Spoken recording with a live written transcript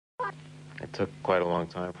It took quite a long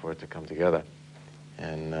time for it to come together.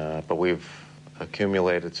 But we've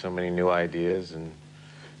accumulated so many new ideas and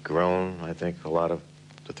grown, I think, a lot of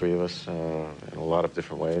the three of us in a lot of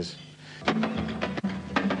different ways.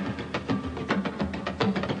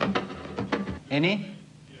 Any?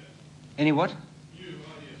 Any what?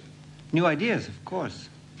 New ideas, of course.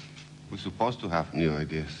 We're supposed to have new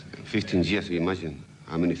ideas. In 15 years, you imagine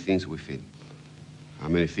how many things we feel, how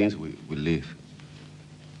many things we live,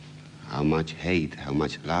 how much hate, how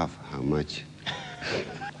much love, how much...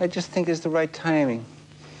 I just think it's the right timing.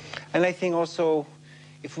 And I think also,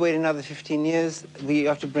 if we wait another 15 years, we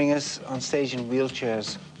have to bring us on stage in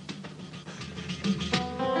wheelchairs.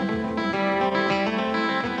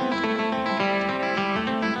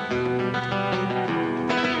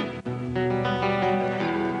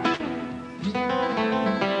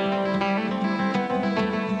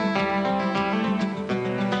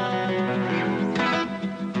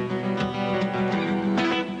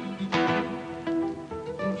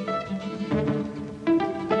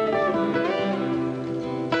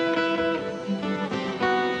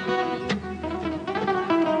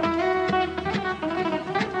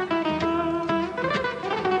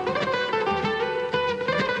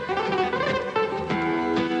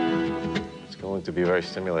 To be very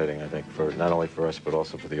stimulating, I think, for not only for us, but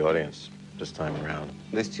also for the audience this time around.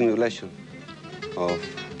 The stimulation of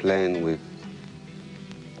playing with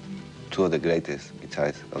two of the greatest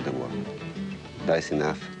guitarists of the world. That is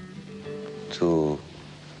enough to...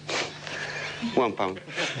 £1.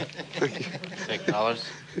 $6.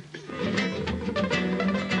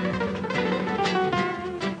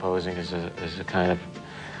 Composing is a kind of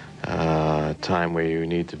time where you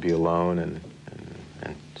need to be alone and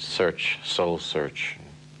search, soul search.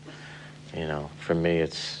 You know, for me,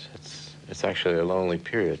 it's actually a lonely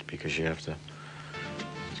period because you have to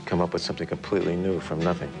come up with something completely new from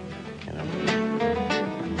nothing, you know.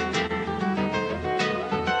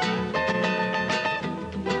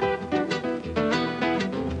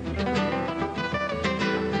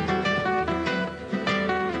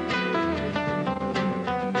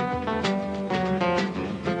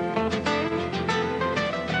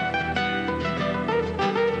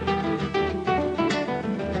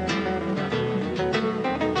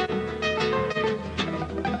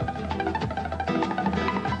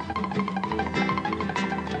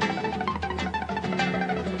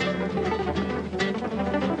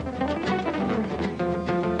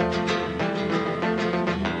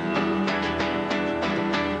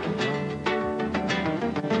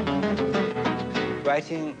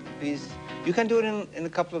 Writing a piece, you can do it in a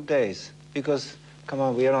couple of days because, come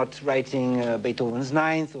on, we are not writing Beethoven's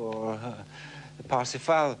Ninth or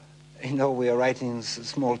Parsifal. You know, we are writing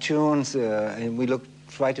small tunes and we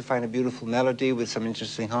try to find a beautiful melody with some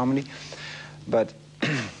interesting harmony. But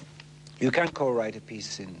you can co-write a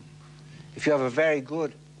piece if you have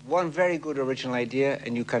one very good original idea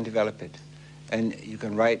and you can develop it. And you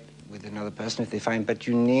can write with another person if they find, but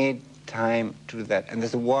you need time to do that. And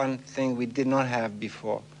there's the one thing we did not have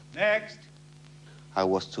before. Next. I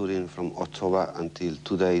was touring from October until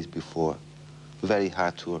 2 days before, very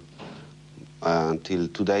hard tour, until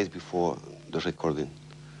 2 days before the recording.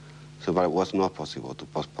 So, but it was not possible to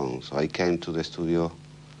postpone. So I came to the studio.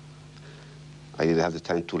 I didn't have the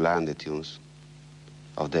time to learn the tunes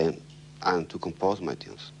of them and to compose my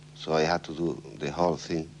tunes. So I had to do the whole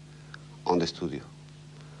thing on the studio.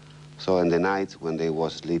 So in the night when they were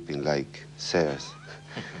sleeping like sailors,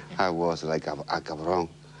 I was like a cabron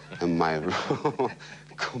in my room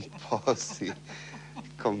composing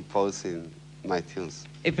my tunes.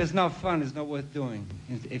 If it's not fun, it's not worth doing.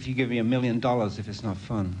 If you give me $1 million, if it's not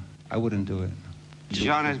fun, I wouldn't do it.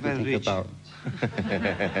 John has been rich.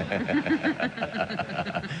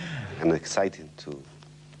 And exciting to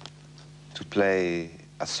play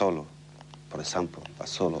a solo, for example, a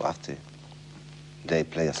solo after they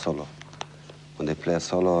play a solo. When they play a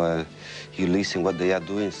solo, you listen what they are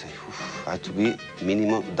doing and say, I have to be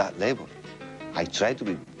minimum that level. I try to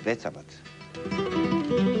be better, but...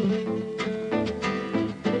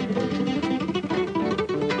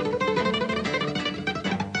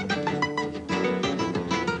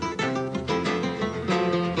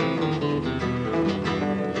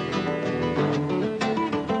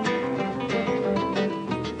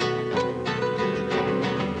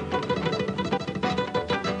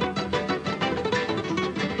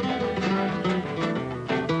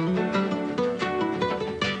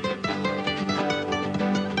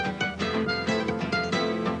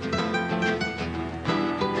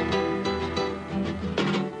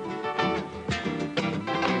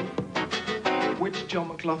 John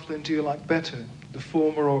Mclaughlin do you like better, the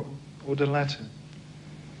former or the latter?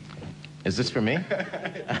 Is this for me?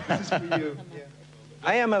 This is for you. Yeah.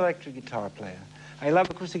 I am an electric guitar player. I love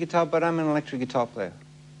acoustic guitar, but I'm an electric guitar player.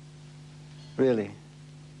 Really.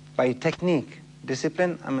 By technique,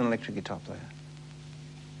 discipline, I'm an electric guitar player.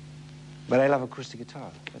 But I love acoustic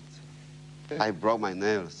guitar. I broke my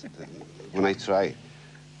nails when I tried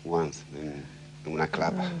once in a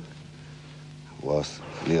club. I was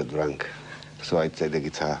a little drunk, so I played the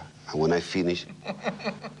guitar. And when I finished,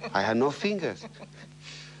 I had no fingers.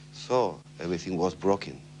 So everything was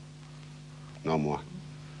broken. No more.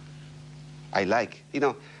 I like, you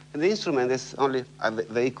know, the instrument is only a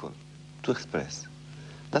vehicle to express.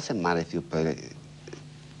 Doesn't matter if you play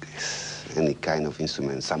any kind of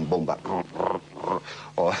instrument, some bomba,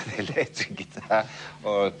 or electric guitar,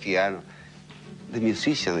 or piano. The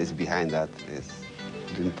musician is behind that. It's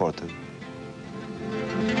important.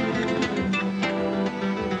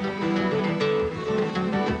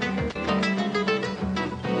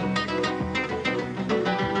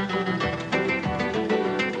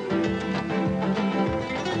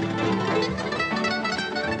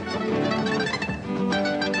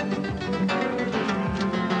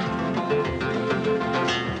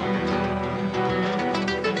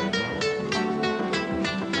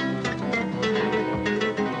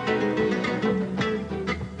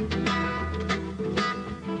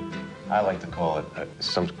 I like to call it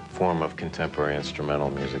some form of contemporary instrumental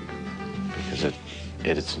music because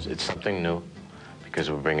it's something new because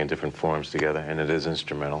we're bringing different forms together and it is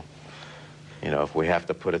instrumental. You know, if we have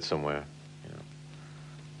to put it somewhere, you know,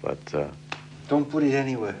 but... Don't put it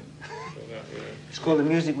anywhere. It's called the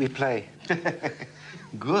music we play.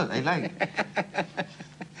 Good, I like.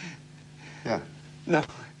 Yeah. No,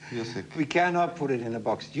 Music. we cannot put it in a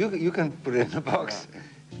box. You can put it in a box. Yeah.